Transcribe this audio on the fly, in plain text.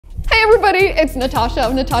everybody, it's Natasha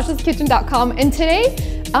of natashaskitchen.com, and today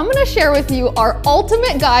I'm gonna share with you our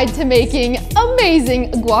ultimate guide to making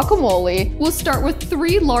amazing guacamole. We'll start with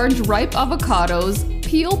 3 large ripe avocados,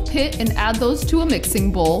 peel, pit, and add those to a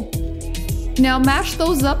mixing bowl. Now mash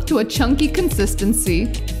those up to a chunky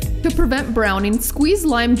consistency. To prevent browning, squeeze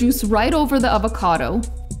lime juice right over the avocado.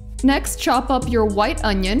 Next, chop up your white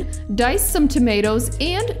onion, dice some tomatoes,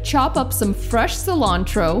 and chop up some fresh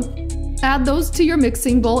cilantro. Add those to your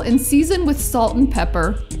mixing bowl and season with salt and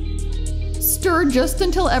pepper. Stir just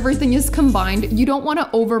until everything is combined. You don't want to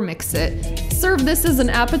overmix it. Serve this as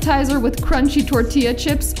an appetizer with crunchy tortilla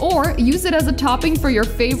chips, or use it as a topping for your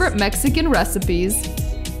favorite Mexican recipes.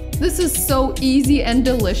 This is so easy and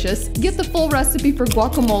delicious. Get the full recipe for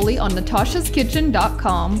guacamole on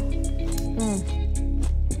natashaskitchen.com.